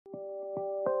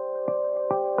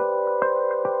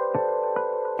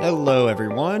Hello,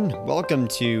 everyone. Welcome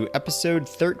to episode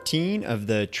 13 of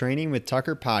the Training with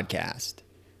Tucker podcast.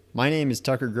 My name is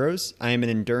Tucker Gross. I am an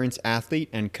endurance athlete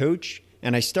and coach,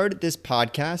 and I started this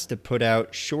podcast to put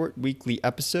out short weekly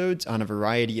episodes on a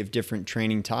variety of different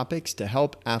training topics to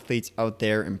help athletes out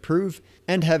there improve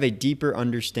and have a deeper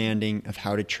understanding of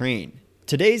how to train.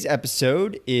 Today's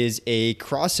episode is a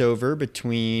crossover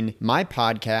between my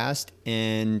podcast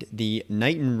and the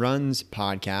Knighton Runs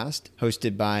podcast,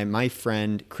 hosted by my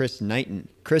friend Chris Knighton.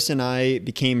 Chris and I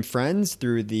became friends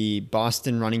through the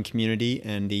Boston running community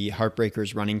and the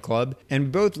Heartbreakers Running Club, and we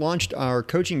both launched our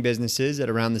coaching businesses at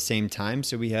around the same time,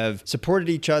 so we have supported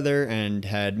each other and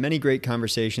had many great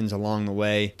conversations along the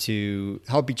way to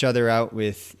help each other out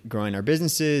with growing our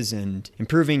businesses and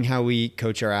improving how we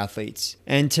coach our athletes.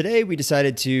 And today we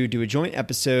decided to do a joint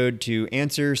episode to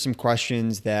answer some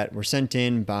questions that were sent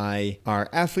in by our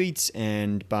athletes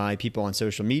and by people on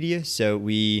social media. So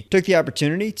we took the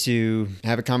opportunity to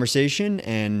have a conversation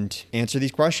and answer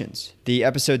these questions. The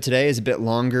episode today is a bit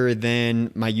longer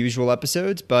than my usual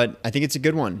episodes, but I think it's a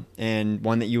good one and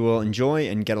one that you will enjoy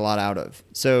and get a lot out of.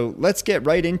 So let's get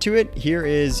right into it. Here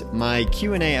is my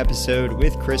Q&A episode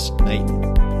with Chris Knighton.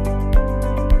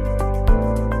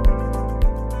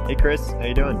 Hey Chris, how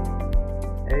you doing?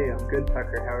 Hey, I'm good,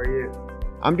 Tucker. How are you?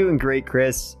 I'm doing great,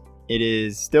 Chris. It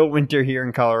is still winter here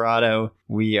in Colorado.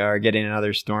 We are getting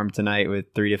another storm tonight with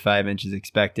 3 to 5 inches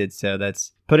expected. So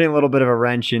that's putting a little bit of a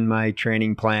wrench in my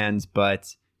training plans,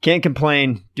 but can't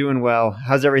complain. Doing well.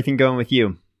 How's everything going with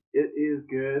you? It is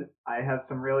good. I have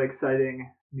some really exciting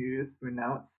news to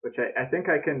announce, which I think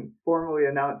I can formally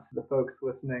announce to the folks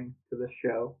listening to this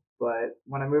show. But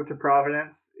when I moved to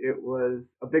Providence, it was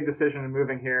a big decision in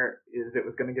moving here. It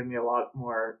was going to give me a lot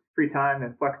more free time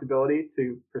and flexibility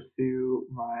to pursue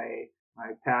my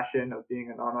passion of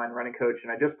being an online running coach.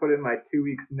 And I just put in my 2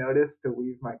 weeks notice to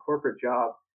leave my corporate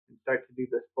job and start to do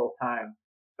this full time.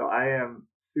 So I am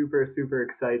super, super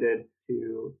excited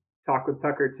to talk with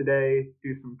Tucker today,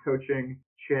 do some coaching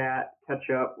chat, catch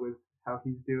up with how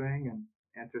he's doing and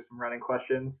answer some running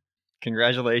questions.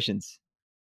 Congratulations.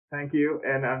 Thank you.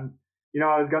 And I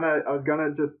was gonna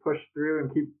just push through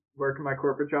and keep working my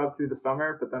corporate job through the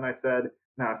summer, but then I said,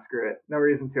 no, screw it. No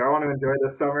reason to. I want to enjoy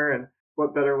this summer, and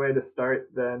what better way to start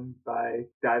than by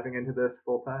diving into this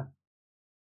full time?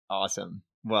 Awesome.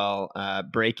 Well,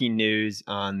 breaking news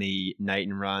on the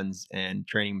Knighton Runs and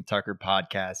Training with Tucker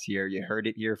podcast here. You heard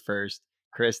it here first.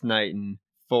 Chris Knighton,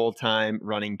 full-time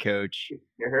running coach.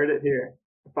 You heard it here.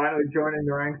 Finally joining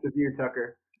the ranks of you,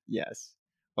 Tucker. Yes.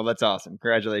 Well, that's awesome.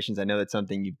 Congratulations. I know that's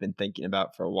something you've been thinking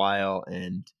about for a while,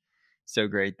 and so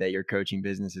great that your coaching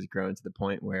business has grown to the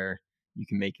point where you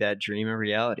can make that dream a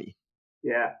reality.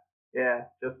 Yeah,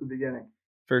 just the beginning.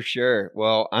 For sure.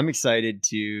 Well, I'm excited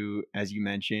to, as you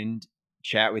mentioned,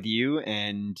 chat with you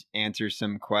and answer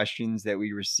some questions that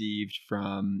we received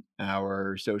from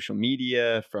our social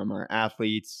media, from our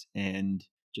athletes, and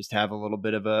just have a little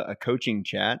bit of a coaching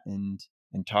chat and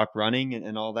talk running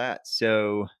and all that.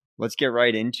 So let's get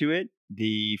right into it.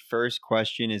 The first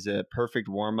question is a perfect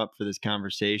warm-up for this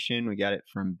conversation. We got it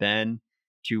from Ben.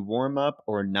 To warm up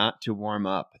or not to warm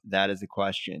up? That is the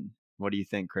question. What do you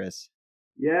think, Chris?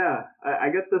 Yeah, I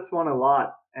get this one a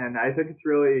lot, and I think it's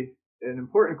really an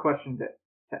important question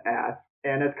to ask.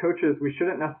 And as coaches, we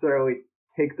shouldn't necessarily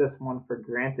take this one for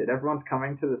granted. Everyone's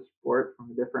coming to the sport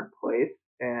from a different place,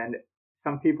 and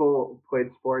some people played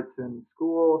sports in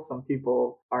school, some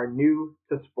people are new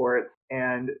to sports.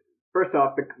 And first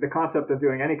off, the concept of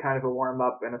doing any kind of a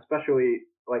warm-up, and especially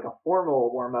like a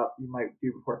formal warm-up you might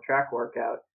do before track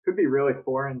workout, could be really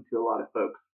foreign to a lot of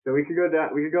folks. So we could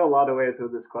go a lot of ways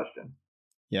with this question.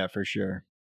 Yeah, for sure.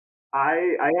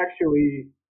 I actually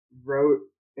wrote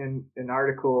an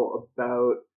article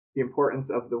about the importance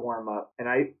of the warm-up, and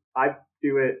I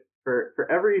do it for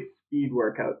every speed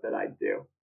workout that I do.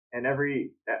 And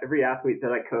every athlete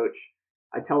that I coach,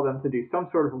 I tell them to do some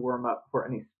sort of a warm-up for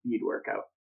any speed workout,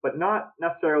 but not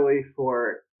necessarily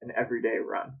for an everyday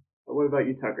run. But what about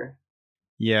you, Tucker?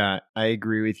 Yeah, I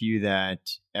agree with you that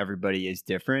everybody is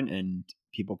different and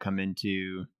people come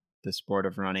into the sport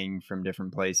of running from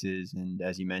different places. And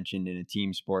as you mentioned, in a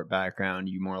team sport background,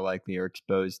 you more likely are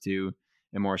exposed to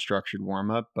a more structured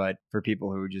warm-up. But for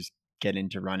people who just get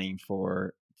into running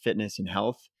for fitness and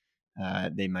health,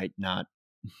 they might not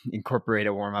incorporate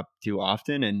a warm-up too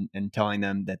often, and telling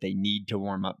them that they need to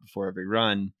warm up before every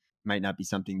run might not be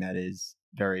something that is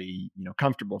very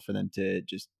comfortable for them to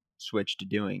just switch to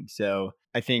doing. So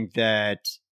I think that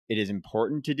it is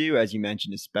important to do, as you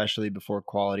mentioned, especially before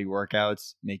quality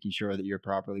workouts. Making sure that you're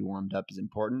properly warmed up is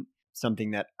important.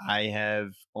 Something that I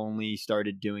have only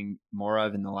started doing more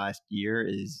of in the last year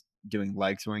is doing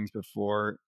leg swings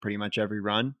before pretty much every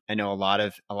run. I know a lot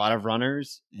of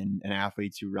runners and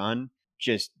athletes who run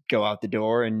just go out the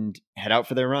door and head out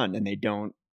for their run, and they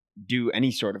don't do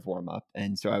any sort of warm up.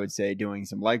 And so I would say doing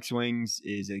some leg swings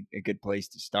is a good place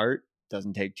to start.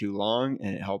 Doesn't take too long,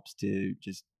 and it helps to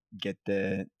just get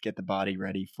the body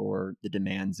ready for the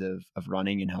demands of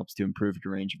running, and helps to improve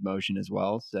your range of motion as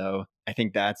well. So I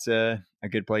think that's a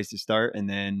good place to start. And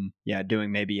then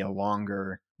doing maybe a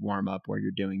longer warm up where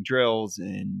you're doing drills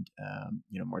and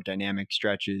more dynamic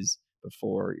stretches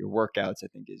before your workouts, I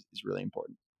think is really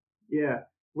important. Yeah.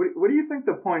 What do you think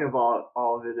the point of all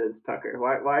of it is, Tucker?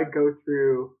 Why go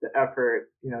through the effort?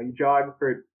 You jog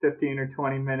for 15 or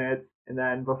 20 minutes, and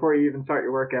then before you even start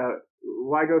your workout,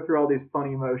 why go through all these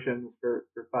funny motions for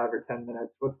 5 or 10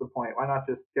 minutes? What's the point? Why not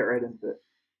just get right into it?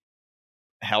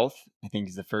 Health, I think,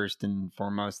 is the first and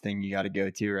foremost thing you got to go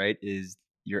to, right? Is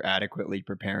you're adequately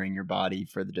preparing your body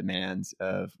for the demands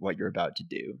of what you're about to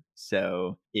do.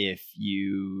 So if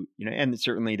and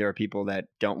certainly there are people that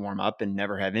don't warm up and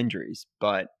never have injuries,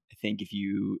 but I think if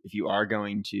you are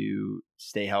going to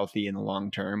stay healthy in the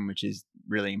long term, which is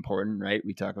really important, right?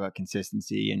 We talk about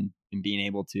consistency and being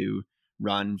able to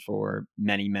run for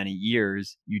many, many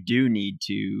years, you do need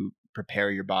to prepare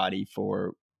your body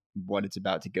for what it's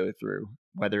about to go through,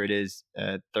 whether it is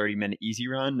a 30-minute easy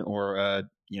run or a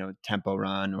tempo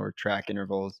run or track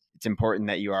intervals. It's important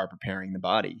that you are preparing the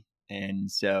body.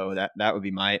 And so that would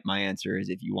be my answer is,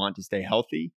 if you want to stay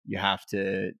healthy, you have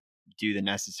to do the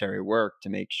necessary work to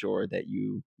make sure that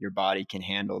your body can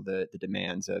handle the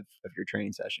demands of your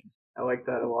training session. I like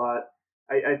that a lot.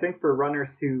 I think for runners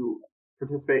who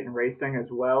participate in racing as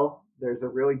well, there's a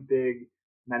really big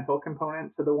mental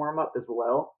component to the warm up as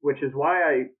well, which is why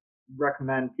I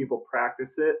recommend people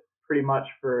practice it pretty much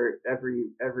for every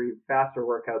faster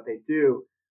workout they do,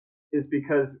 is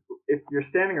because if you're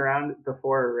standing around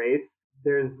before a race,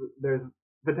 there's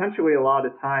potentially a lot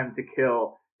of time to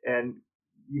kill, and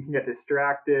you can get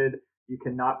distracted. You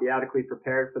cannot be adequately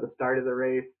prepared for the start of the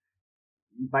race.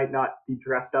 You might not be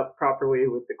dressed up properly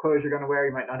with the clothes you're going to wear.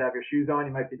 You might not have your shoes on.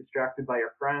 You might be distracted by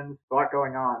your friends. A lot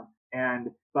going on.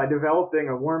 And by developing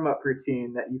a warm up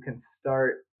routine that you can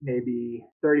start maybe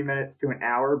 30 minutes to an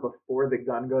hour before the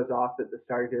gun goes off at the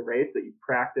start of your race, that you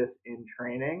practice in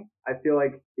training, I feel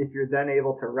like if you're then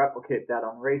able to replicate that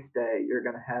on race day, you're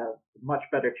going to have a much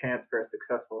better chance for a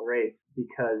successful race,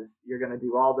 because you're going to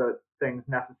do all the things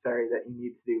necessary that you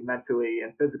need to do mentally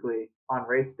and physically on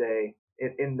race day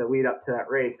in the lead up to that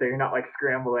race. So you're not like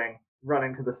scrambling,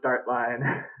 running to the start line,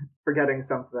 forgetting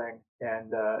something,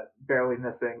 and barely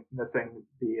missing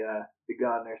the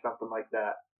gun or something like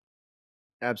that.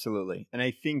 Absolutely. And I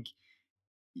think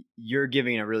you're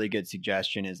giving a really good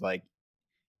suggestion is like,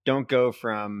 don't go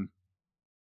from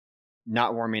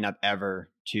not warming up ever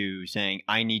to saying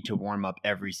I need to warm up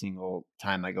every single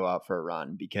time I go out for a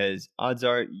run, because odds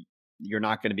are you're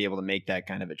not going to be able to make that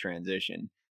kind of a transition.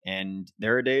 And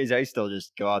there are days I still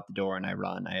just go out the door and I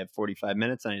run. I have 45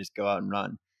 minutes and I just go out and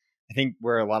run. I think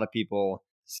where a lot of people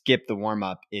skip the warm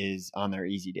up is on their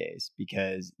easy days,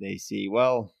 because they see,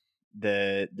 well,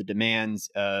 the demands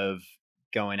of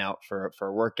going out for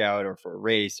a workout or for a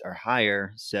race are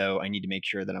higher, so I need to make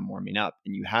sure that I'm warming up.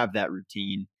 And you have that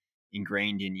routine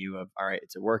ingrained in you of, all right,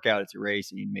 it's a workout, it's a race,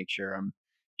 and you need to make sure I'm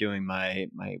doing my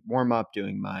warm up,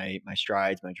 doing my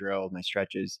strides, my drills, my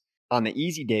stretches. On the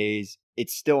easy days,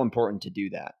 it's still important to do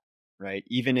that, right?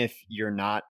 Even if you're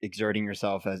not exerting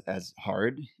yourself as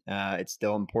hard, it's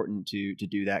still important to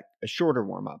do that, a shorter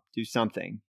warm up, do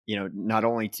something, not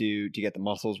only to get the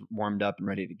muscles warmed up and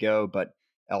ready to go, but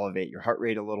elevate your heart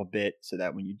rate a little bit, so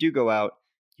that when you do go out,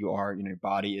 your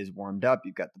body is warmed up,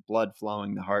 you've got the blood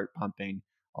flowing, the heart pumping,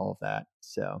 all of that.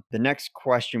 So the next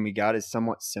question we got is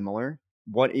somewhat similar.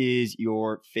 What is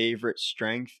your favorite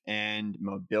strength and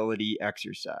mobility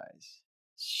exercise?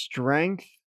 Strength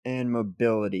and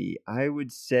mobility. I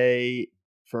would say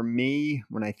for me,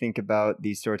 when I think about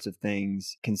these sorts of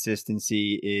things,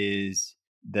 consistency is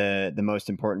the most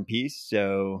important piece.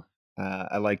 So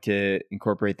I like to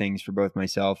incorporate things for both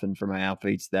myself and for my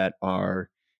athletes that are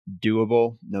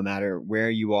doable no matter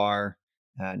where you are,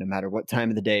 no matter what time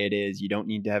of the day it is. You don't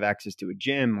need to have access to a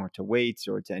gym or to weights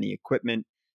or to any equipment.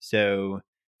 So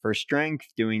for strength,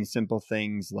 doing simple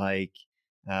things like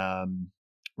um,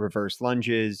 reverse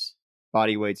lunges,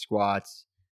 body weight squats,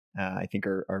 I think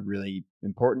are really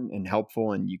important and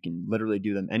helpful, and you can literally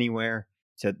do them anywhere.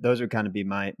 So those would kind of be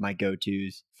my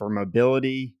go-tos. For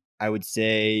mobility, I would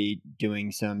say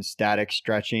doing some static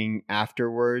stretching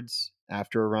afterwards,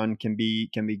 after a run, can be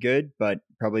good, but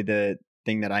probably the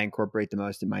thing that I incorporate the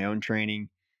most in my own training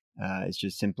is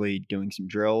just simply doing some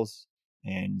drills.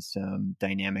 and some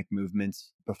dynamic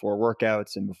movements before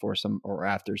workouts and before some or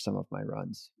after some of my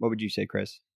runs. What would you say,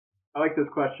 Chris? I like this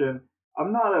question.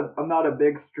 I'm not a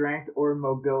big strength or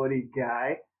mobility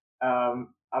guy.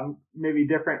 I'm maybe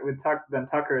different than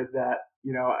Tucker is that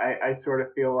I sort of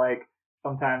feel like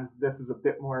sometimes this is a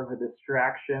bit more of a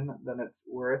distraction than it's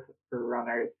worth for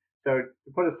runners. So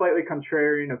to put a slightly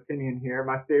contrarian opinion here,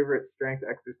 my favorite strength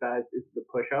exercise is the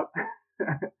push-up.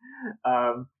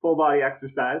 Full body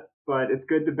exercise, but it's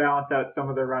good to balance out some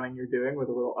of the running you're doing with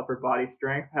a little upper body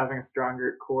strength. Having a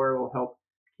stronger core will help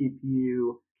keep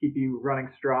you running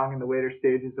strong in the later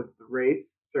stages of the race,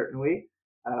 certainly,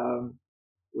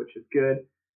 which is good.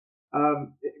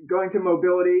 Going to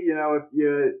mobility, if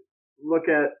you look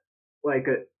at like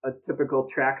a typical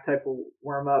track type of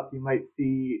warm up, you might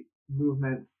see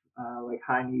movements like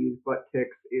high knees, butt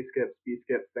kicks, A skips, B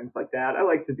skips, things like that. I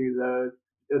like to do those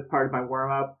as part of my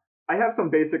warm up. I have some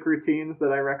basic routines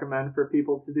that I recommend for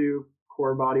people to do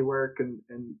core body work and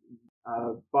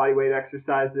body weight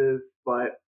exercises,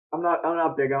 but I'm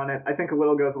not big on it. I think a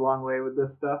little goes a long way with this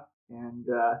stuff, and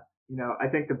I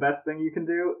think the best thing you can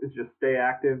do is just stay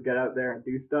active, get out there and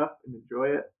do stuff and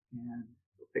enjoy it, and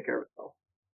it'll take care of itself.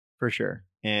 For sure.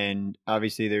 And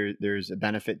obviously there's a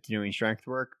benefit to doing strength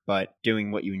work, but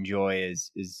doing what you enjoy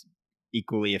is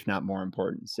equally, if not more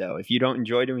important. So if you don't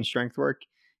enjoy doing strength work,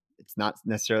 it's not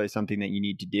necessarily something that you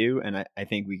need to do. And I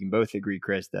think we can both agree,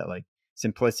 Chris, that like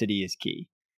simplicity is key.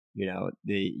 You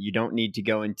don't need to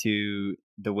go into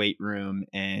the weight room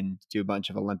and do a bunch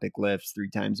of Olympic lifts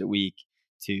 3 times a week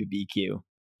to BQ.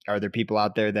 Are there people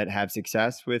out there that have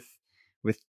success with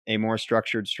a more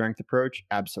structured strength approach?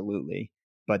 Absolutely.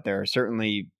 But there are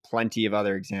certainly plenty of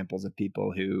other examples of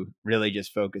people who really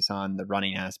just focus on the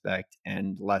running aspect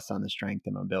and less on the strength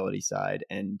and mobility side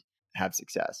and have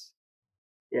success.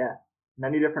 Yeah,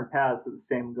 many different paths to the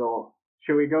same goal.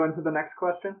 Should we go into the next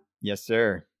question? Yes,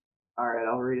 sir. All right,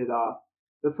 I'll read it off.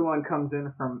 This one comes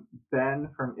in from Ben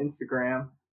from Instagram.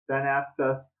 Ben asks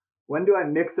us, when do I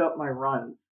mix up my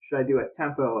runs? Should I do a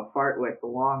tempo, a fartlek, a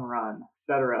long run,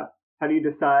 etc.? How do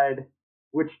you decide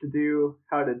which to do,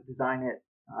 how to design it?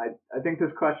 I think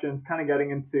this question is kind of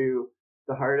getting into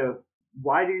the heart of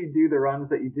why do you do the runs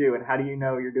that you do, and how do you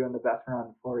know you're doing the best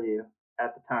run for you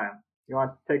at the time? You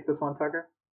want to take this one, Tucker?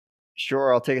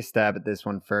 Sure, I'll take a stab at this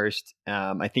one first.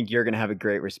 I think you're going to have a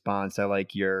great response. I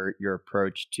like your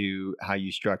approach to how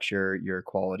you structure your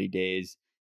quality days.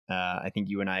 I think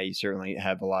you and I certainly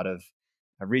have a lot of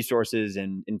resources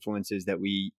and influences that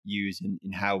we use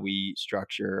in how we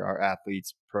structure our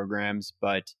athletes' programs.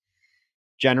 But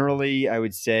generally, I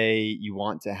would say you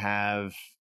want to have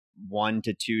 1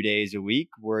 to 2 days a week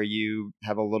where you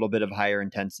have a little bit of higher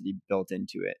intensity built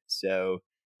into it. So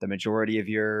the majority of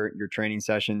your training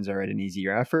sessions are at an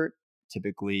easier effort.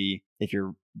 Typically, if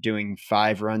you're doing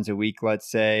 5 runs a week,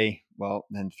 let's say, well,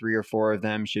 then 3 or 4 of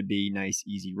them should be nice,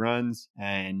 easy runs,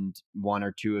 and 1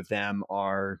 or 2 of them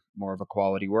are more of a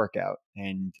quality workout.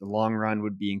 And the long run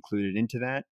would be included into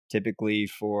that. Typically,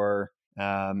 for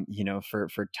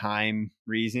time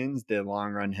reasons, the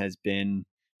long run has been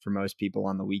for most people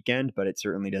on the weekend, but it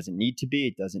certainly doesn't need to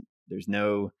be. There's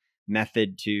no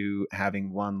method to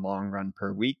having one long run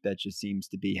per week. That just seems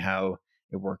to be how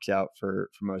it works out for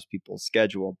most people's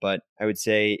schedule. But I would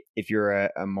say if you're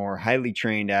a more highly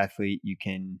trained athlete, you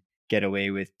can get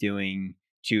away with doing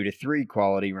 2 to 3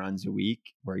 quality runs a week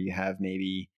where you have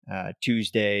maybe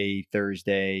Tuesday,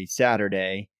 Thursday,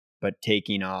 Saturday, but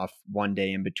taking off one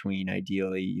day in between,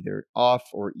 ideally either off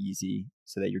or easy,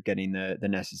 so that you're getting the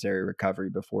necessary recovery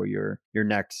before your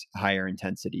next higher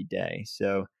intensity day.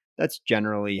 So that's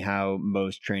generally how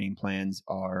most training plans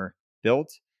are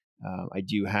built. I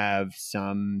do have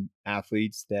some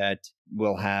athletes that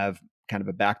will have kind of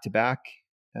a back-to-back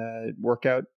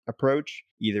workout approach,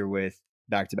 either with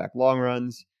back-to-back long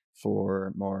runs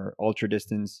for more ultra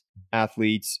distance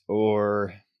athletes,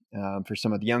 or for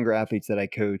some of the younger athletes that I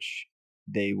coach,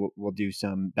 they will do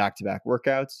some back-to-back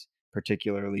workouts,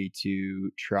 particularly to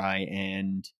try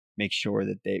and make sure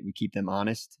that we keep them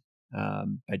honest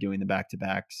by doing the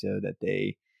back-to-back, so that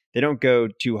they don't go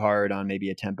too hard on maybe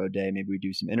a tempo day. Maybe we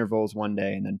do some intervals one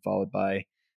day and then followed by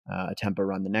a tempo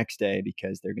run the next day,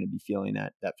 because they're going to be feeling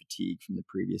that fatigue from the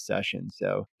previous session.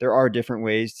 So there are different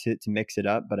ways to mix it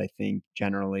up, but I think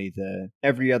generally the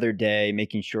every other day,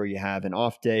 making sure you have an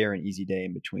off day or an easy day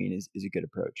in between is a good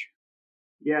approach.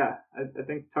 Yeah, I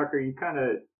think Tucker, you kind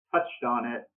of touched on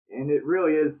it, and it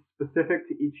really is specific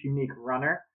to each unique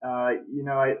runner.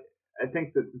 I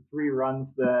think that the 3 runs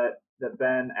that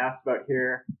Ben asked about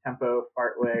here, tempo,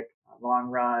 fartlek, long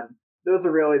run, those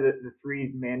are really the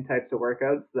 3 main types of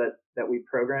workouts that we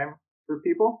program for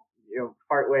people.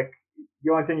 Fartlek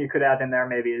the only thing you could add in there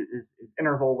maybe is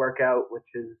interval workout, which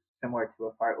is similar to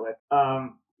a fartlek.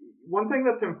 One thing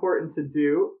that's important to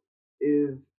do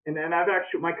is, and I've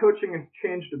actually, my coaching has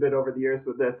changed a bit over the years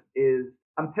with this, is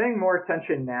I'm paying more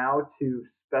attention now to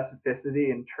specificity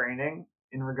in training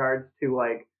in regards to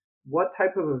like, what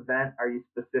type of event are you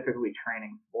specifically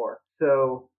training for?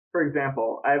 So, for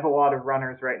example, I have a lot of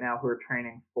runners right now who are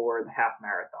training for the half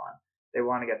marathon. They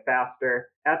want to get faster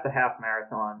at the half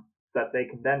marathon so that they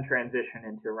can then transition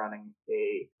into running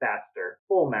a faster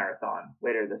full marathon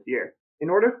later this year. In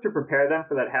order to prepare them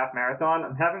for that half marathon,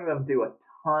 I'm having them do a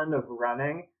ton of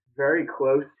running very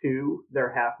close to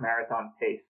their half marathon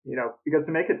pace. Because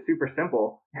to make it super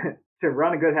simple, to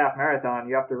run a good half marathon,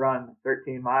 you have to run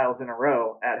 13 miles in a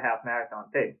row at half marathon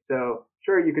pace. So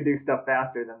sure, you could do stuff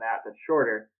faster than that that's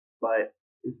shorter, but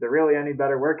is there really any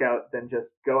better workout than just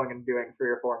going and doing 3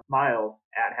 or 4 miles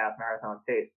at half marathon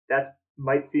pace? That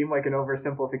might seem like an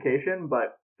oversimplification,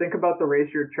 but think about the race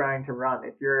you're trying to run.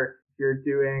 If you're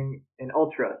doing an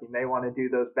ultra, you may want to do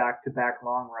those back-to-back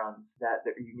long runs that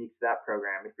are unique to that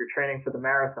program. If you're training for the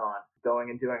marathon, going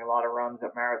and doing a lot of runs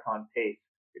at marathon pace.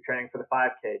 If you're training for the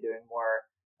 5K, doing more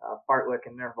fartlek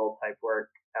and interval type work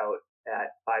out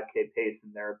at 5K pace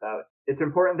and thereabouts. It's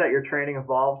important that your training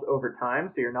evolves over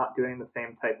time, so you're not doing the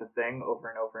same type of thing over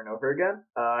and over and over again.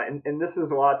 And this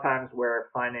is a lot of times where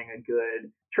finding a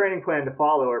good training plan to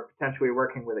follow or potentially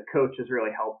working with a coach is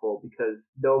really helpful, because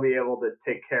they'll be able to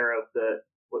take care of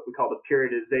what we call the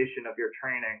periodization of your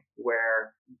training,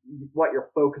 where what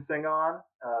you're focusing on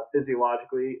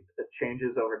physiologically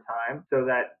changes over time, so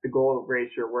that the goal race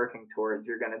you're working towards,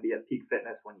 you're going to be at peak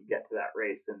fitness when you get to that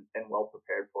race and well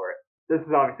prepared for it. This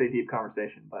is obviously a deep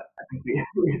conversation, but I think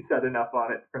we said enough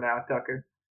on it for now, Tucker.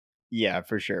 Yeah,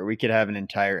 for sure. We could have an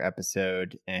entire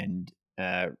episode and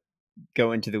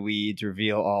go into the weeds,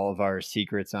 reveal all of our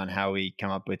secrets on how we come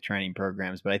up with training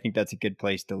programs. But I think that's a good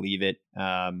place to leave it.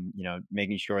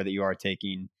 Making sure that you are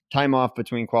taking time off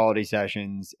between quality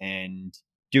sessions and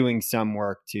doing some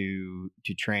work to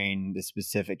train the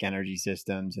specific energy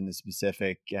systems and the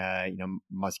specific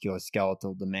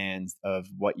musculoskeletal demands of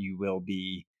what you will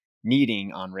be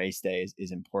needing on race day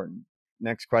is important.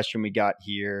 Next question we got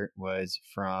here was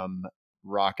from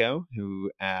Rocco, who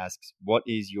asks, what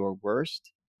is your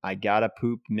worst I gotta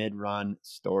poop mid-run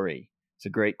story? It's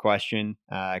a great question.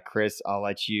 Chris, I'll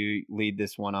let you lead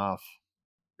this one off.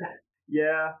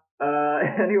 Yeah,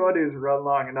 anyone who's run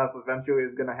long enough eventually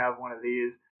is going to have one of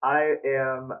these.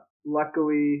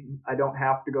 Luckily, I don't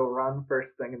have to go run first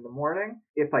thing in the morning.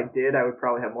 If I did, I would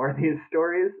probably have more of these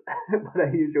stories, but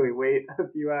I usually wait a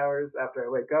few hours after I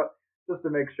wake up just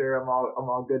to make sure I'm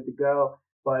all good to go.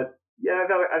 But yeah,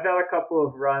 I've had a couple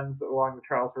of runs along the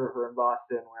Charles River in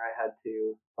Boston where I had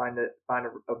to find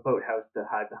a boathouse to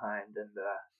hide behind, and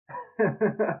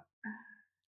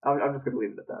I'm just gonna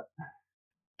leave it at that.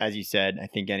 As you said, I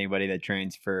think anybody that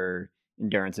trains for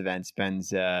endurance events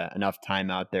spends enough time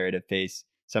out there to face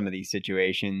some of these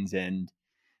situations. And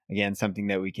again, something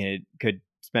that we could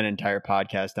spend an entire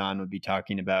podcast on would be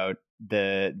talking about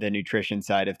the nutrition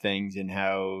side of things, and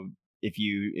how if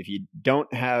you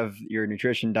don't have your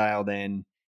nutrition dialed in,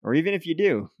 or even if you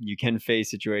do, you can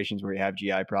face situations where you have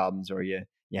GI problems or you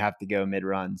have to go mid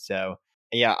run. So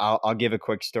yeah, I'll give a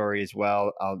quick story as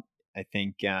well. I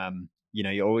think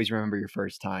you always remember your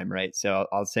first time, right? So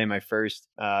I'll say my first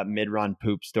mid run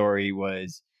poop story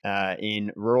was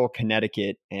in rural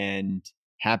Connecticut, and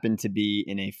happened to be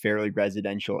in a fairly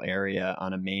residential area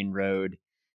on a main road,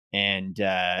 and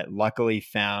luckily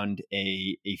found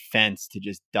a fence to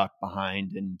just duck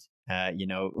behind and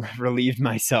relieved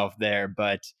myself there.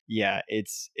 But yeah,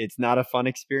 it's not a fun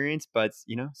experience, but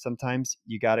sometimes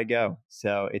you gotta go,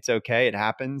 so it's okay, it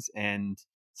happens. And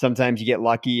sometimes you get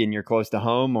lucky and you're close to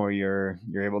home, or you're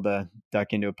able to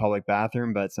duck into a public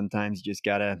bathroom, but sometimes you just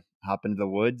gotta hop into the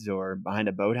woods or behind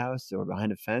a boathouse or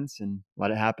behind a fence and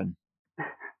let it happen.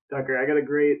 Tucker, I got a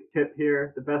great tip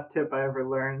here. The best tip I ever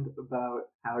learned about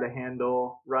how to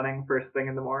handle running first thing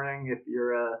in the morning if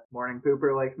you're a morning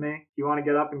pooper like me. If you want to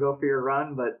get up and go for your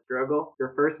run but struggle,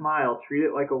 your first mile, treat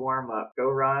it like a warm-up. Go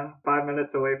run 5 minutes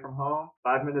away from home,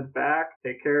 5 minutes back,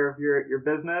 take care of your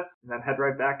business, and then head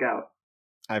right back out.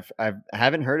 I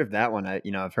haven't heard of that one.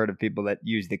 I've heard of people that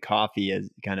use the coffee as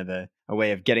kind of a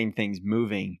way of getting things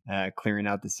moving, clearing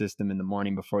out the system in the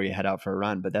morning before you head out for a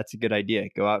run. But that's a good idea.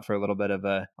 Go out for a little bit of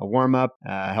a warm up,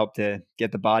 help to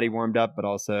get the body warmed up, but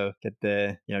also get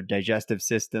the digestive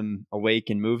system awake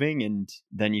and moving, and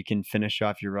then you can finish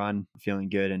off your run feeling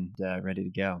good and ready to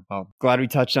go. Well, glad we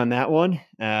touched on that one.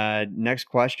 Next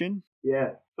question. Yeah,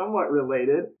 somewhat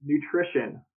related.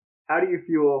 Nutrition. How do you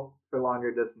fuel for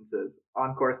longer distances?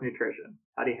 On course nutrition.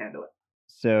 How do you handle it?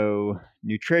 So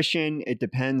nutrition, it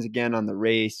depends again on the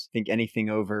race. I think anything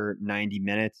over 90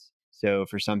 minutes. So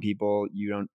for some people,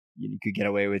 you could get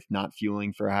away with not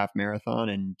fueling for a half marathon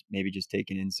and maybe just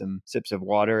taking in some sips of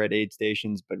water at aid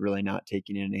stations, but really not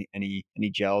taking in any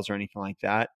gels or anything like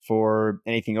that. For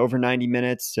anything over 90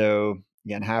 minutes, so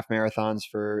again, half marathons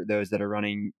for those that are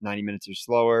running 90 minutes or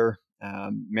slower.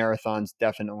 Marathons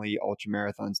definitely, ultra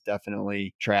marathons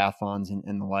definitely, triathlons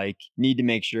and the like. Need to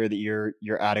make sure that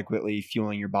you're adequately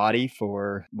fueling your body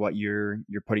for what you're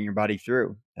putting your body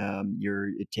through.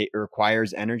 It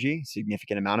requires energy,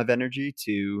 significant amount of energy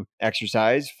to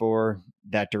exercise for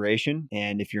that duration,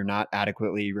 and if you're not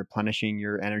adequately replenishing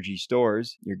your energy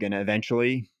stores, you're going to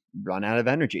eventually run out of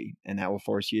energy, and that will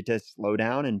force you to slow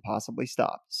down and possibly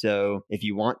stop. So if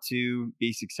you want to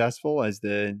be successful as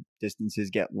the distances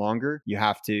get longer, you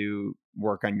have to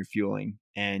work on your fueling.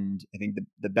 And I think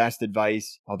the best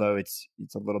advice, although it's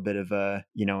a little bit of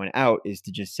an out, is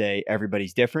to just say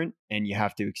everybody's different and you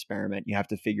have to experiment. You have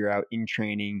to figure out in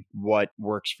training what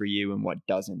works for you and what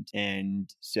doesn't. And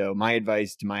so my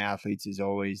advice to my athletes is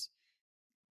always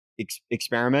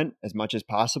experiment as much as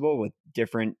possible with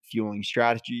different fueling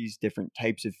strategies, different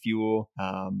types of fuel.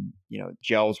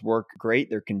 Gels work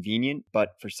great. They're convenient,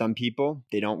 but for some people,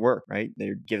 they don't work, right?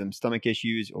 They give them stomach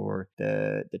issues, or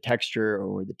the texture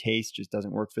or the taste just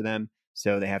doesn't work for them.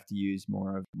 So they have to use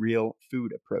more of real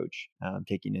food approach,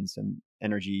 taking in some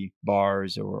energy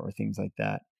bars or things like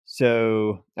that.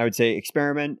 So I would say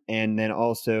experiment. And then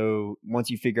also, once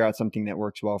you figure out something that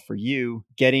works well for you,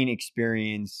 getting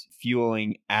experience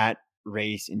fueling at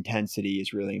race intensity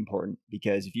is really important,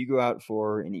 because if you go out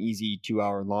for an easy 2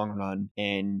 hour long run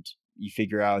and you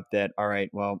figure out that, all right,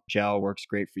 well, gel works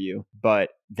great for you, but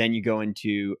then you go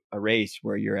into a race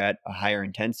where you're at a higher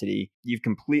intensity, you've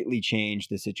completely changed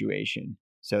the situation.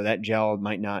 So that gel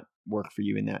might not work for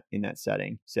you in that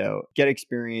setting. So get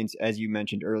experience, as you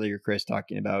mentioned earlier, Chris,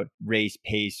 talking about race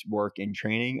pace work and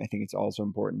training. I think it's also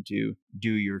important to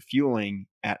do your fueling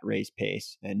at race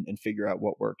pace and figure out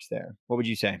what works there. What would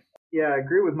you say? Yeah, I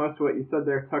agree with most of what you said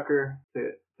there, Tucker.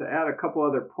 To add a couple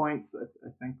other points I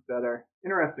think that are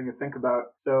interesting to think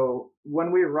about. So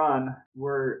when we run,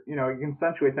 you can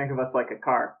essentially think of us like a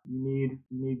car. You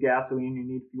need gasoline, you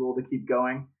need fuel to keep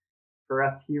going. For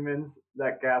us humans,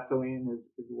 that gasoline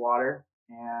is water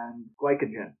and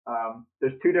glycogen.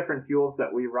 There's two different fuels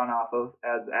that we run off of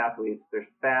as athletes. There's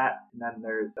fat, and then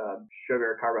there's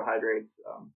sugar, carbohydrates,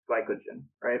 glycogen,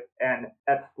 right? And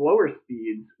at slower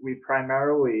speeds, we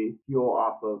primarily fuel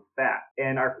off of fat.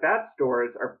 And our fat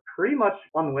stores are pretty much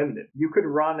unlimited. You could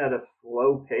run at a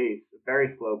slow pace, a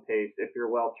very slow pace, if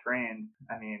you're well trained.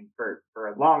 I mean, for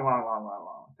a long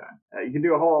time. You can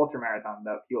do a whole ultra marathon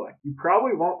without fueling. You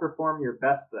probably won't perform your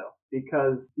best though,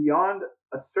 because beyond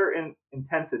a certain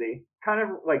intensity, kind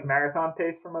of like marathon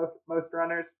pace for most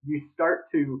runners, you start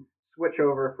to switch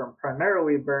over from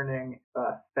primarily burning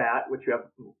fat, which you have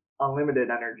unlimited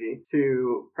energy,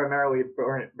 to primarily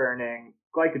burning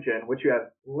glycogen, which you have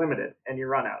limited, and you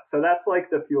run out. So that's like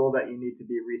the fuel that you need to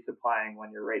be resupplying when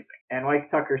you're racing. And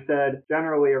like Tucker said,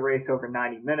 generally a race over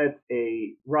 90 minutes,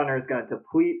 a runner is going to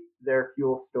deplete their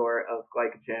fuel store of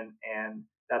glycogen, and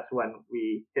that's when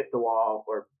we hit the wall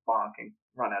or bonk and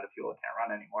run out of fuel and can't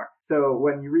run anymore. So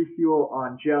when you refuel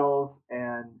on gels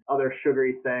and other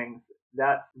sugary things,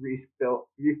 that's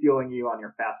refueling you on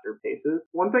your faster paces.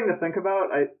 One thing to think about,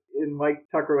 and like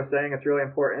Tucker was saying, it's really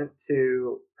important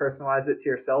to personalize it to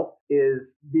yourself, is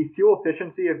the fuel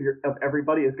efficiency of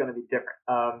everybody is going to be different.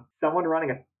 Someone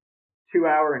running a 2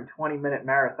 hour and 20-minute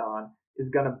marathon is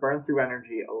going to burn through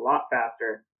energy a lot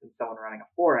faster than someone running a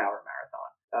 4 hour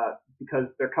marathon,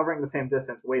 because they're covering the same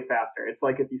distance way faster. It's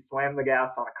like if you slam the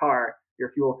gas on a car,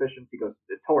 your fuel efficiency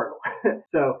it's horrible.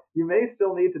 So you may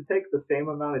still need to take the same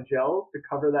amount of gels to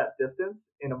cover that distance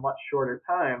in a much shorter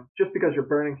time, just because you're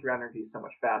burning through energy so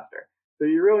much faster. So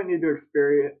you really need to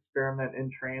experiment in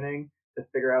training to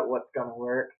figure out what's going to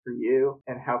work for you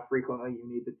and how frequently you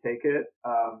need to take it.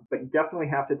 But you definitely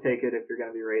have to take it if you're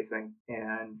going to be racing.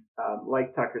 And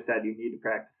like Tucker said, you need to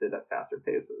practice it at faster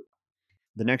paces.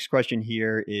 The next question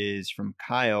here is from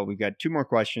Kyle. We've got two more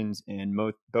questions, and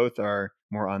both are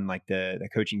more on like the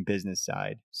coaching business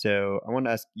side. So I want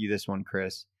to ask you this one,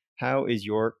 Chris. How is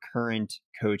your current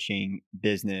coaching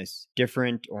business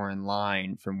different or in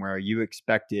line from where you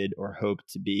expected or hoped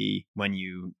to be when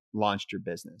you launched your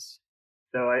business?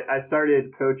 So I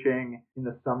started coaching in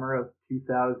the summer of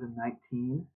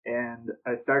 2019, and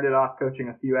I started off coaching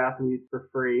a few athletes for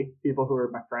free, people who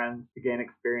were my friends, to gain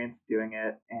experience doing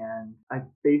it. And I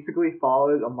basically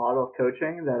followed a model of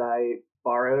coaching that I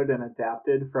borrowed and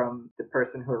adapted from the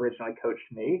person who originally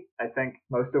coached me. I think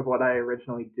most of what I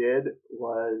originally did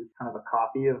was kind of a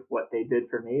copy of what they did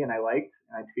for me, and I liked,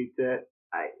 and I tweaked it.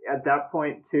 At that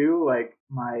point too, like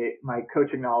my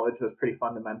coaching knowledge was pretty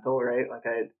fundamental, right? Like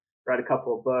I had read a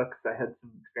couple of books, I had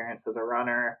some experience as a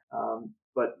runner,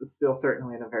 but still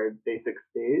certainly in a very basic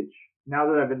stage.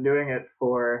 Now that I've been doing it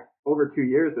for over 2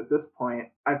 years at this point,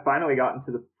 I've finally gotten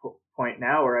to the point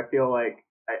now where I feel like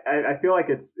I feel like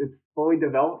it's fully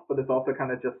developed, but it's also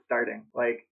kind of just starting.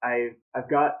 Like I've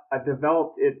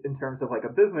developed it in terms of like a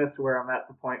business where I'm at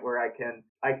the point where I can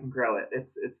grow it.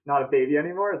 It's not a baby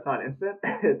anymore. It's not infant.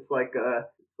 It's like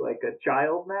a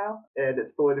child now, and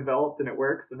it's fully developed and it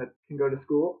works and it can go to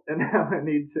school. And now I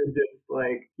need to just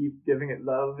like keep giving it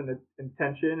love and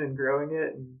attention and growing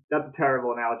it. And that's a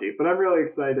terrible analogy, but I'm really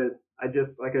excited. I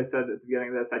just, like I said at the beginning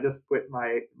of this, I just quit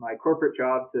my corporate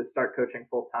job to start coaching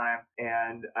full time,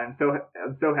 and I'm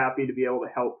so happy to be able to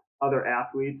help other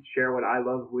athletes share what I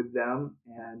love with them.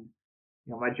 And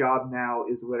my job now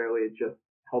is literally just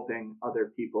helping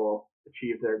other people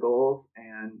achieve their goals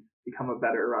and become a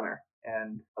better runner.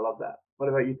 And I love that. What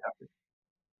about you, Tucker?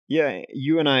 Yeah,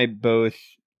 you and I both,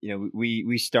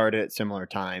 we started at similar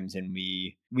times, and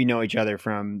we know each other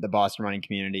from the Boston running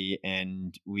community,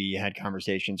 and we had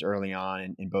conversations early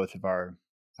on in both of our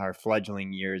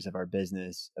fledgling years of our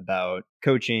business about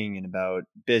coaching and about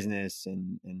business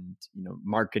and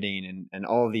marketing and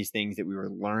all of these things that we were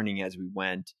learning as we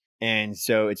went. And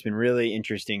so it's been really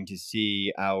interesting to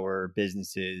see our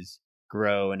businesses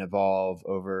grow and evolve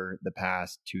over the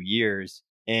past 2 years.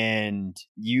 And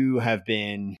you have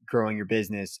been growing your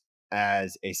business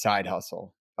as a side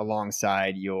hustle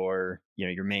alongside your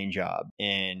main job.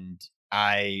 And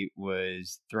I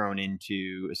was thrown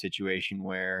into a situation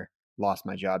where lost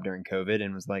my job during COVID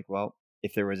and was like, well,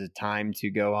 if there was a time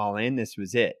to go all in, this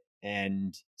was it.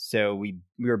 And so we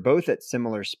were both at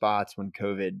similar spots when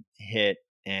COVID hit,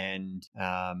 and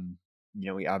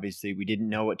we didn't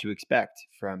know what to expect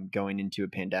from going into a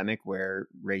pandemic where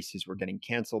races were getting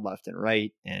canceled left and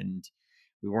right, and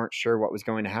we weren't sure what was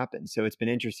going to happen. So it's been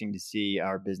interesting to see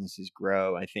our businesses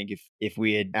grow. I think if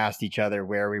we had asked each other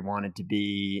where we wanted to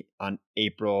be on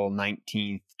April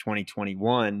 19th,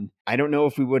 2021, I don't know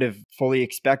if we would have fully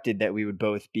expected that we would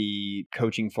both be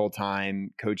coaching full time,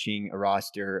 coaching a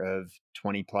roster of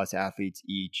 20 plus athletes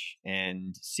each,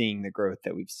 and seeing the growth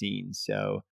that we've seen.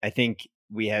 So I think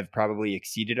we have probably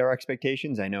exceeded our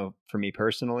expectations. I know for me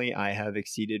personally, I have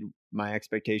exceeded my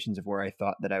expectations of where I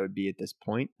thought that I would be at this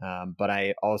point. But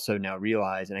I also now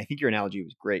realize, and I think your analogy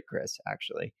was great, Chris,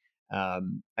 actually.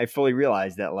 I fully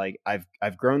realize that like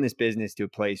I've grown this business to a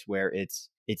place where it's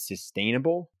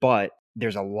sustainable, but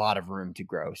there's a lot of room to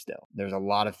grow still. There's a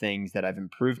lot of things that I've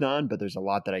improved on, but there's a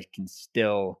lot that I can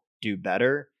still do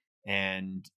better.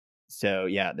 And so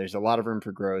yeah, there's a lot of room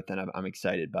for growth, and I'm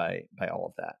excited by all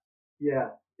of that. Yeah,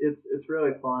 it's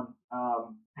really fun.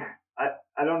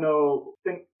 I don't know.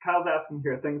 Think Kyle's asking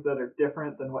here things that are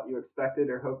different than what you expected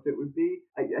or hoped it would be.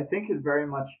 I think it very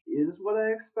much is what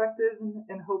I expected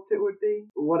and hoped it would be.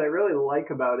 What I really like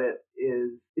about it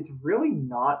is it's really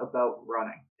not about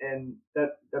running, and that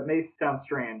may sound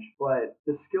strange, but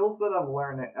the skills that I'm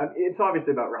learning, it's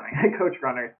obviously about running. I coach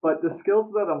runners, but the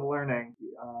skills that I'm learning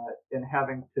and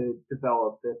having to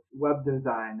develop, it's web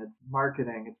design, it's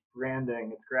marketing, it's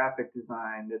branding, it's graphic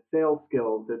design, it's sales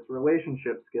skills, it's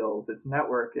relationship skills, it's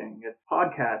networking, it's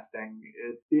podcasting,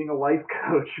 it's being a life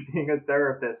coach, being a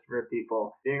therapist for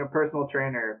people, being a personal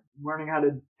trainer, learning how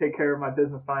to take care of my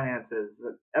business finances,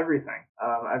 everything.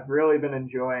 I've really been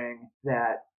enjoying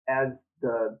that as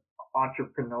the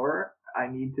entrepreneur. I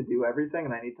need to do everything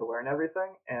and I need to learn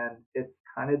everything, and it's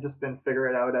kind of just been figure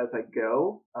it out as I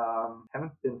go.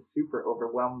 Haven't been super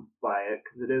overwhelmed by it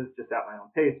because it is just at my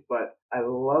own pace, but I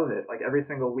love it. Like every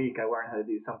single week I learn how to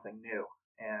do something new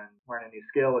and learn a new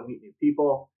skill and meet new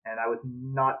people, and I was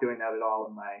not doing that at all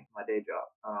in my day job.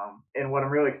 And what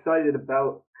I'm really excited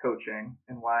about coaching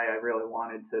and why I really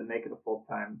wanted to make it a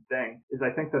full-time thing is I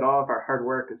think that all of our hard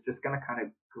work is just going to kind of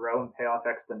grow and pay off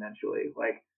exponentially.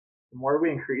 Like the more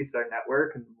we increase our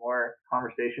network and the more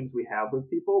conversations we have with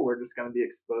people, we're just going to be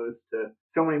exposed to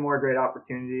so many more great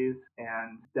opportunities,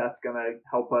 and that's going to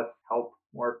help us help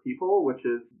more people, which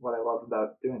is what I love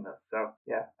about doing this. So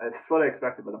yeah, it's what I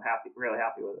expected, but I'm really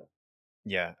happy with it.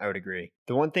 Yeah, I would agree.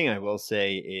 The one thing I will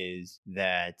say is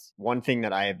that one thing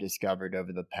that I have discovered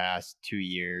over the past 2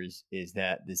 years is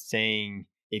that the saying,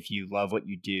 if you love what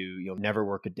you do, you'll never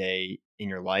work a day in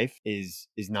your life is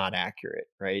not accurate,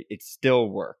 right? It's still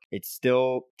work. It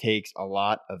still takes a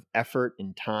lot of effort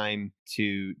and time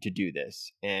to do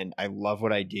this. And I love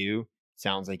what I do.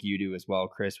 Sounds like you do as well,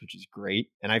 Chris, which is great.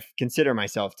 And I consider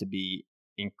myself to be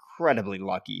incredibly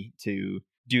lucky to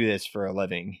do this for a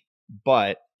living,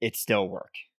 but it's still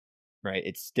work, right?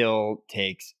 It still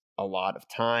takes a lot of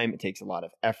time. It takes a lot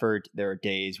of effort. There are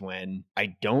days when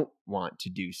I don't want to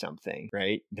do something,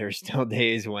 right? There's still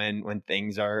days when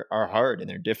things are hard and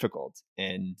they're difficult.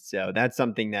 And so that's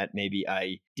something that maybe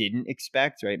I didn't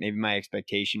expect, right? Maybe my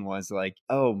expectation was like,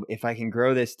 oh, if I can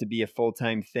grow this to be a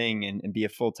full-time thing and be a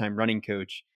full-time running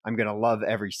coach, I'm going to love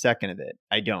every second of it.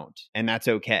 I don't. And that's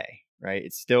okay, right?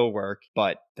 It's still work,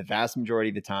 but the vast majority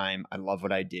of the time, I love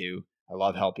what I do. I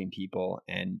love helping people,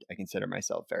 and I consider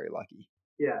myself very lucky.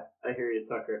 Yeah, I hear you,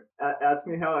 Tucker. Ask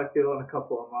me how I feel in a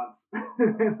couple of months.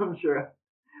 I'm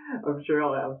sure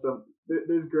I'll have some.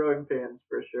 There's growing pains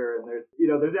for sure, and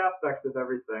there's aspects of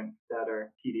everything that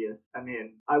are tedious. I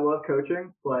mean, I love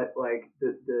coaching, but like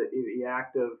the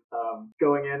act of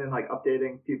going in and like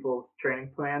updating people's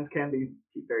training plans can be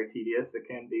very tedious. It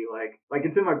can be like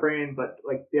it's in my brain, but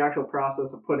like the actual process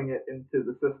of putting it into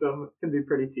the system can be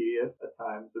pretty tedious at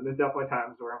times. And there's definitely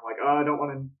times where I'm like, oh, I don't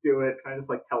want to do it. Can I just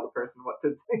like tell the person what to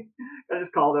do? Can I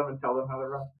just call them and tell them how to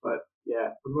run? But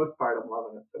yeah, for the most part, I'm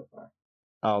loving it so far.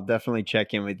 I'll definitely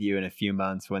check in with you in a few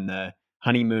months when the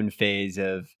honeymoon phase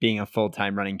of being a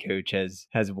full-time running coach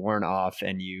has worn off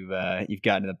and you've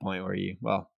gotten to the point where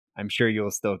I'm sure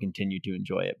you'll still continue to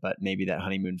enjoy it, but maybe that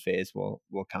honeymoon phase will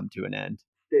come to an end.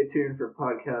 Stay tuned for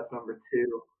podcast number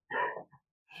 2.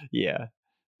 Yeah.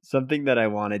 Something that I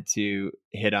wanted to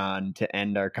hit on to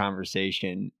end our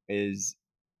conversation is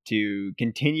to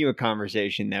continue a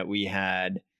conversation that we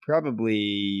had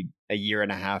probably a year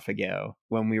and a half ago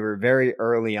when we were very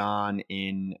early on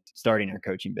in starting our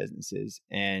coaching businesses.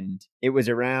 And it was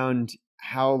around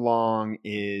how long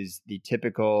is the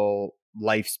typical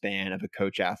lifespan of a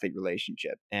coach athlete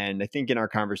relationship. And I think in our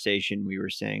conversation, we were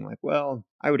saying, like, well,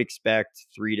 I would expect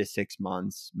 3 to 6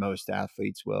 months. Most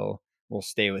athletes will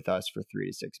stay with us for 3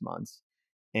 to 6 months.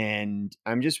 And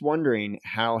I'm just wondering,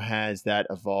 how has that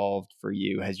evolved for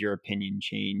you? Has your opinion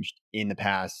changed in the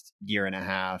past year and a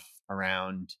half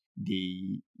around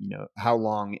how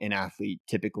long an athlete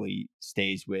typically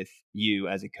stays with you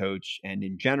as a coach, and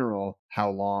in general, how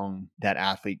long that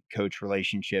athlete coach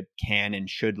relationship can and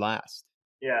should last?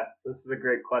 Yeah, this is a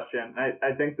great question.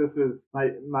 I think this is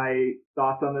my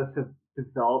thoughts on this have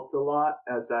developed a lot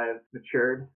as I've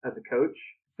matured as a coach.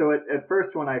 So at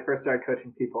first, when I first started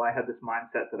coaching people, I had this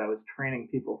mindset that I was training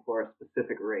people for a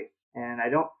specific race. And I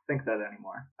don't think that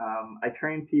anymore. I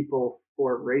train people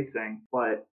for racing,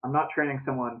 but I'm not training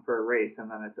someone for a race and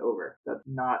then it's over. That's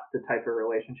not the type of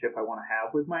relationship I want to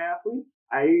have with my athletes.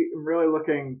 I am really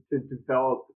looking to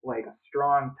develop like a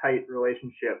strong, tight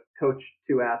relationship, coach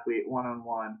to athlete,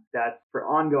 one-on-one, that's for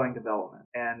ongoing development.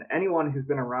 And anyone who's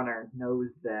been a runner knows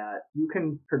that you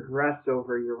can progress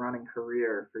over your running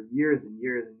career for years and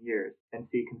years and years and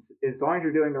see, as long as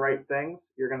you're doing the right things,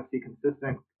 you're going to see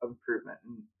consistent improvement.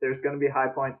 And there's going to be high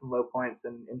points and low points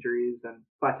and injuries and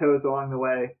plateaus along the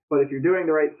way. But if you're doing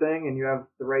the right thing and you have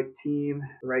the right team,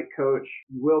 the right coach,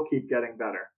 you will keep getting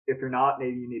better. If you're not,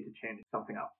 maybe you need to change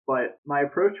something else. But my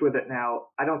approach with it now,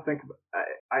 I don't think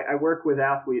I work with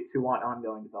athletes who want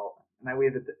ongoing development, and I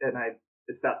leave it and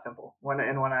it's that simple. When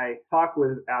I talk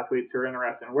with athletes who are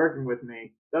interested in working with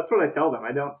me, that's what I tell them.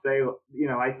 I don't say,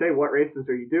 I say, what races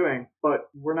are you doing? But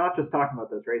we're not just talking about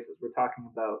those races. We're talking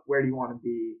about where do you want to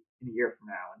be in a year from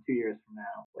now, in 2 years from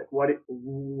now? Like, what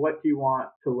do you want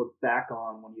to look back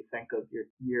on when you think of your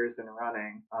years in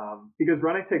running? Because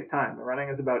running takes time. Running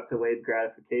is about delayed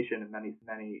gratification in many,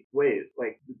 many ways.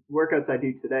 Like, the workouts I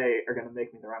do today are going to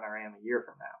make me the runner I am a year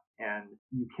from now. And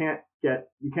you can't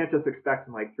just expect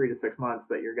in like 3 to 6 months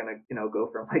that you're going to, go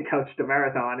from like couch to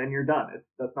marathon and you're done.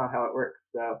 That's not how it works.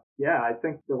 So yeah, I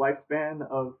think the lifespan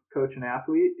of coach and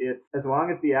athlete, it's as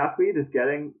long as the athlete is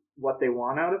getting what they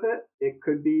want out of it, it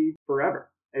could be forever.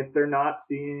 If they're not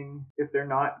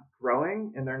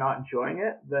growing and they're not enjoying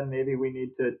it, then maybe we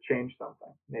need to change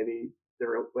something. Maybe the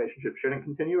relationship shouldn't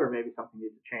continue, or maybe something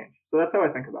needs to change. So that's how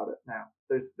I think about it now.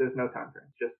 There's no time frame.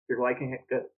 It's just, if you're liking it,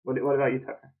 good. What about you,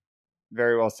 Tucker?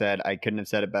 Very well said. I couldn't have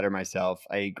said it better myself.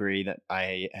 I agree that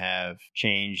I have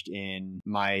changed in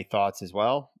my thoughts as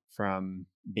well, from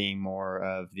being more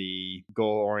of the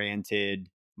goal oriented,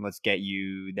 let's get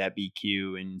you that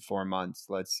BQ in 4 months,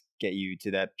 let's get you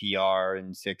to that PR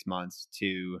in 6 months,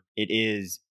 to it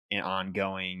is an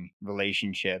ongoing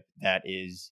relationship that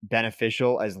is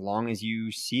beneficial as long as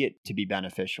you see it to be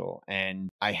beneficial. And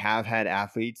I have had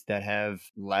athletes that have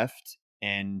left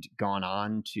and gone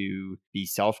on to be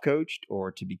self-coached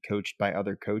or to be coached by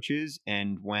other coaches.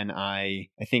 And when I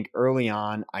think early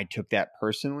on, I took that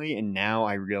personally. And now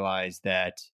I realize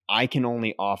that I can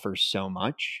only offer so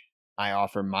much. I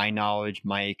offer my knowledge,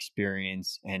 my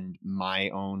experience, and my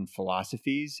own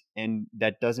philosophies. And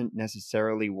that doesn't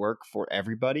necessarily work for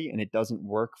everybody, and it doesn't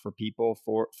work for people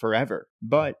for forever.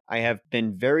 But I have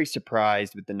been very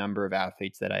surprised with the number of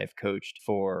athletes that I have coached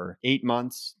for 8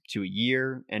 months to a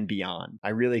year and beyond. I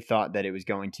really thought that it was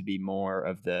going to be more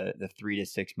of the 3 to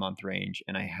 6 month range,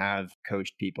 and I have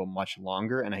coached people much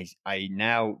longer. And I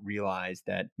now realize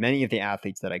that many of the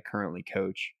athletes that I currently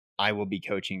coach, I will be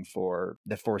coaching for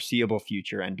the foreseeable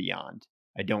future and beyond.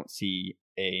 I don't see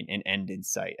an end in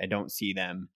sight. I don't see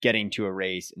them getting to a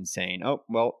race and saying, "Oh,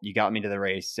 well, you got me to the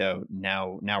race, so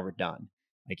now we're done."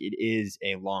 Like, it is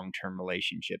a long-term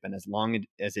relationship, and as long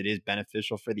as it is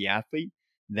beneficial for the athlete,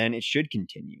 then it should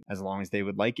continue as long as they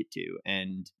would like it to.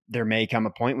 And there may come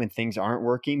a point when things aren't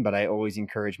working, but I always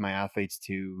encourage my athletes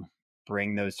to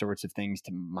bring those sorts of things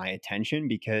to my attention,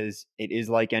 because it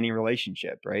is like any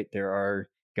relationship, right? There are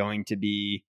going to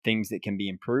be things that can be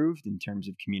improved in terms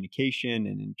of communication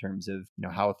and in terms of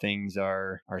how things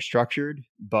are structured.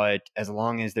 But as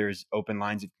long as there's open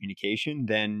lines of communication,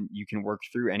 then you can work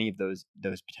through any of those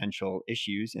potential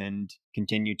issues and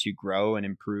continue to grow and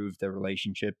improve the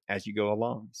relationship as you go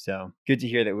along. So good to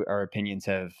hear that our opinions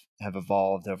have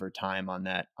evolved over time on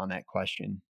that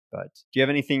question. But do you have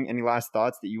any last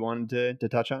thoughts that you wanted to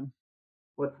touch on?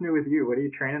 What's new with you? What are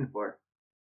you training for?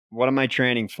 What am I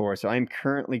training for? So I'm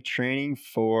currently training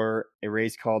for a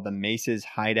race called the Mace's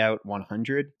Hideout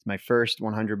 100. It's my first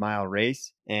 100-mile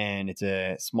race, and it's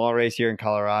a small race here in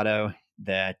Colorado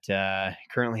that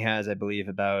currently has, I believe,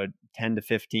 about 10 to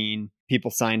 15 people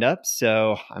signed up.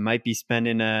 So I might be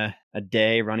spending a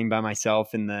day running by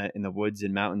myself in the woods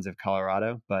and mountains of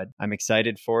Colorado, but I'm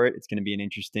excited for it. It's going to be an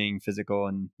interesting physical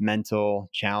and mental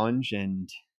challenge. And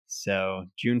so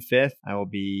June 5th, I will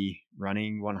be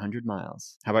running 100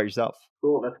 miles. How about yourself?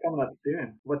 Cool, that's coming up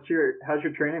soon. How's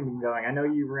your training been going? I know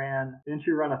didn't you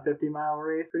run a 50-mile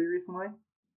race pretty recently?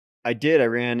 I did. I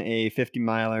ran a 50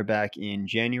 miler back in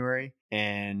January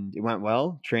and it went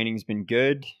well. Training's been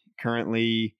good.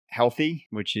 Currently healthy,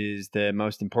 which is the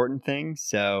most important thing.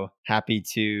 So happy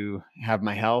to have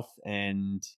my health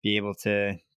and be able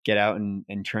to get out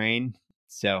and train.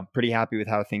 So pretty happy with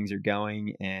how things are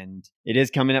going, and it is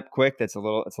coming up quick. It's a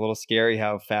little scary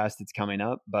how fast it's coming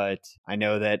up, but I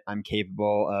know that I'm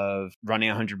capable of running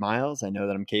 100 miles. I know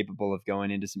that I'm capable of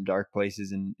going into some dark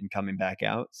places and coming back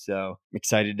out. So I'm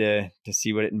excited to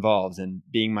see what it involves. And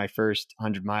being my first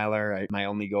 100 miler, my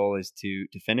only goal is to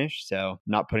finish. So I'm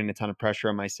not putting a ton of pressure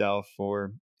on myself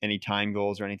for any time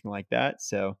goals or anything like that.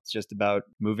 So it's just about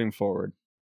moving forward.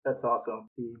 That's awesome.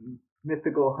 The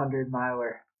mythical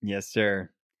 100-miler. Yes,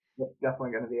 sir. That's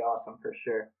definitely going to be awesome for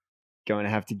sure. Going to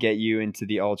have to get you into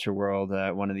the ultra world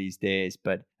one of these days.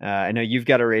 But I know you've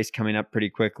got a race coming up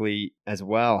pretty quickly as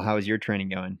well. How is your training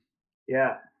going?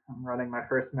 Yeah, I'm running my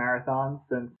first marathon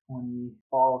since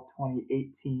fall of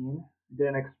 2018.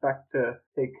 Didn't expect to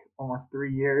take almost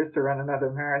 3 years to run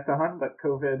another marathon, but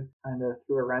COVID kind of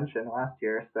threw a wrench in last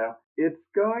year. So it's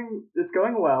going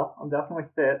well. I'm definitely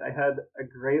fit. I had a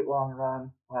great long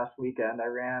run last weekend. I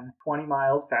ran 20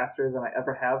 miles faster than I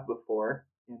ever have before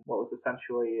in what was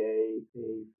essentially a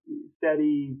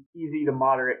steady, easy to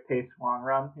moderate pace long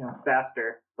run.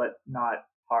 Faster, but not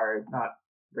hard, not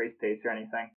race pace or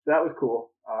anything. So that was cool.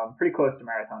 Pretty close to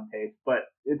marathon pace, but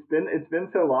it's been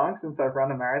so long since I've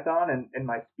run a marathon, and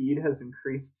my speed has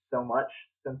increased so much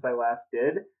since I last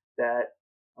did that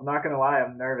I'm not gonna lie,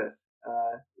 I'm nervous.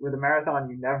 With a marathon,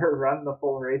 you never run the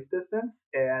full race distance,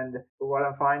 and what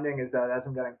I'm finding is that as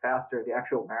I'm getting faster, the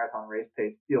actual marathon race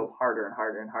pace feels harder and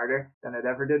harder and harder than it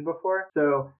ever did before.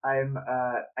 So I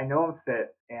know I'm fit,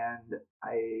 and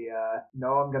I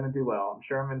know I'm gonna do well. I'm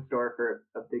sure I'm in store for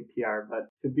a big PR, but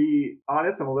to be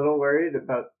honest, I'm a little worried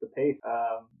about the pace.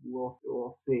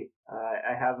 We'll see.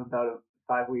 I have about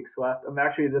 5 weeks left. I'm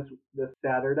actually this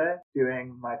Saturday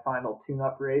doing my final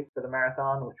tune-up race for the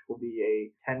marathon, which will be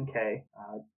a 10K.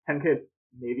 10K is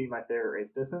maybe my favorite race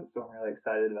distance, so I'm really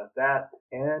excited about that.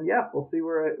 And yeah, we'll see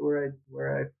where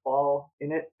I fall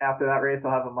in it. After that race,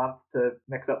 I'll have a month to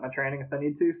mix up my training if I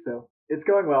need to. So it's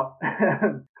going well.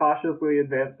 Cautiously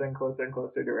advancing closer and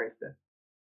closer to race day.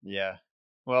 Yeah.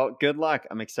 Well, good luck.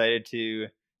 I'm excited to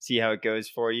see how it goes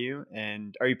for you.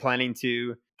 And are you planning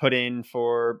to put in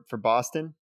for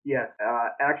Boston? Yes,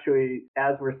 actually,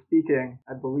 as we're speaking,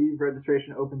 I believe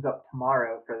registration opens up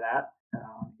tomorrow for that,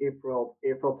 April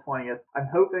 20th. I'm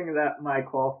hoping that my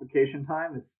qualification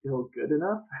time is still good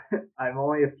enough. I'm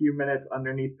only a few minutes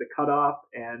underneath the cutoff,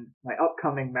 and my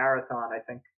upcoming marathon, I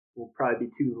think, will probably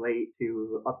be too late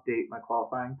to update my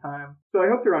qualifying time. So I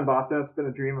hope to run Boston. It's been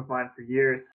a dream of mine for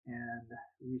years, and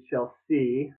we shall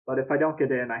see. But if I don't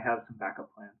get in, I have some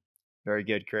backup plans. Very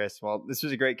good, Chris. Well, this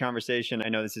was a great conversation. I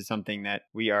know this is something that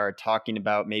we are talking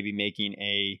about, maybe making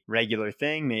a regular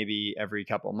thing, maybe every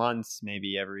couple months,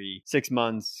 maybe every 6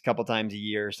 months, a couple times a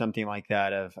year, something like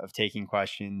that, of taking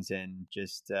questions and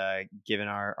just giving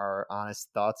our honest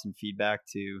thoughts and feedback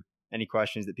to any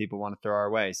questions that people want to throw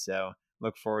our way. So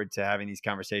look forward to having these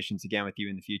conversations again with you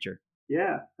in the future.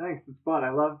 Yeah, thanks. It's fun. I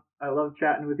love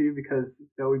chatting with you because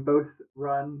we both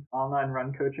run online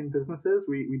run coaching businesses.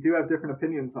 We do have different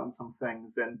opinions on some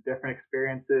things, and different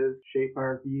experiences shape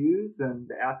our views, and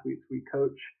the athletes we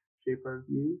coach shape our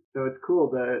views. So it's cool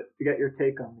to get your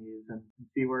take on these and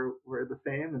see where we're the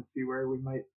same and see where we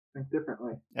might think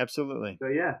differently. Absolutely. So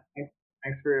yeah,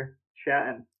 thanks for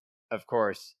chatting. Of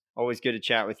course. Always good to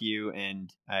chat with you,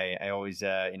 and I always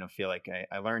feel like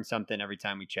I learn something every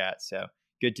time we chat. So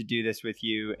good to do this with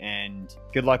you, and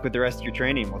good luck with the rest of your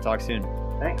training. We'll talk soon.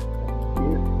 Thanks. See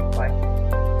you. Bye.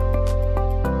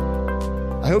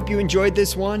 I hope you enjoyed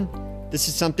this one. This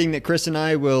is something that Chris and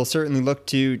I will certainly look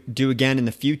to do again in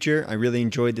the future. I really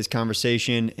enjoyed this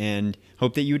conversation and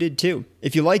hope that you did too.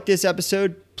 If you like this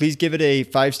episode, please give it a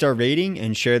 5-star rating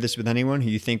and share this with anyone who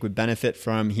you think would benefit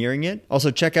from hearing it.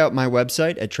 Also, check out my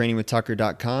website at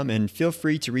trainingwithtucker.com, and feel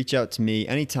free to reach out to me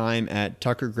anytime at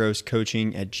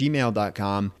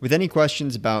tuckergrosscoaching@gmail.com with any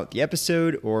questions about the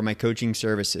episode or my coaching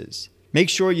services. Make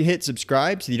sure you hit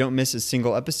subscribe so you don't miss a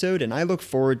single episode, and I look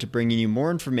forward to bringing you more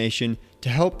information to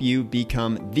help you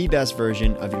become the best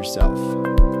version of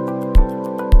yourself.